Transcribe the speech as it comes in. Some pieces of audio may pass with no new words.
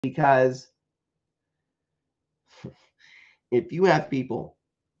Because if you have people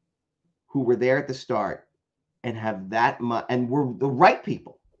who were there at the start and have that much, and were the right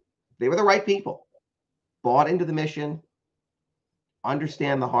people, they were the right people, bought into the mission,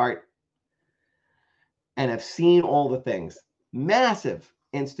 understand the heart, and have seen all the things. Massive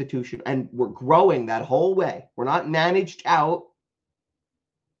institution, and we're growing that whole way. We're not managed out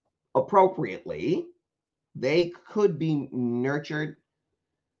appropriately. They could be nurtured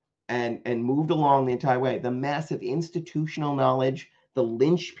and moved along the entire way. The massive institutional knowledge, the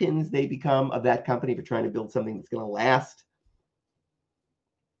linchpins they become of that company for trying to build something that's going to last.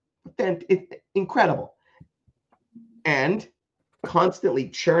 Then it's incredible. And constantly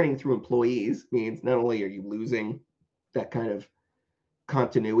churning through employees means not only are you losing that kind of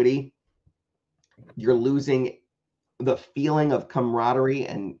continuity, you're losing the feeling of camaraderie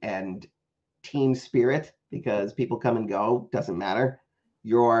and team spirit, because people come and go, doesn't matter.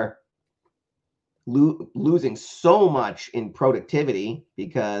 You're losing so much in productivity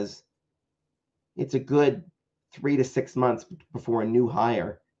because it's a good 3 to 6 months before a new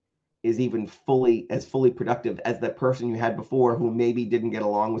hire is even fully productive as the person you had before, who maybe didn't get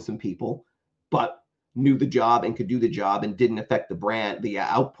along with some people, but knew the job and could do the job and didn't affect the brand, the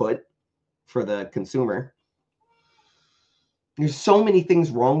output for the consumer. There's so many things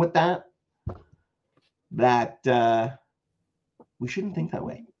wrong with that we shouldn't think that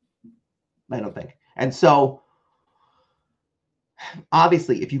way, I don't think. And so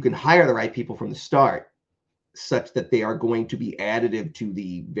obviously, if you can hire the right people from the start such that they are going to be additive to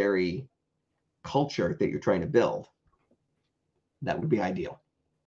the very culture that you're trying to build, that would be ideal.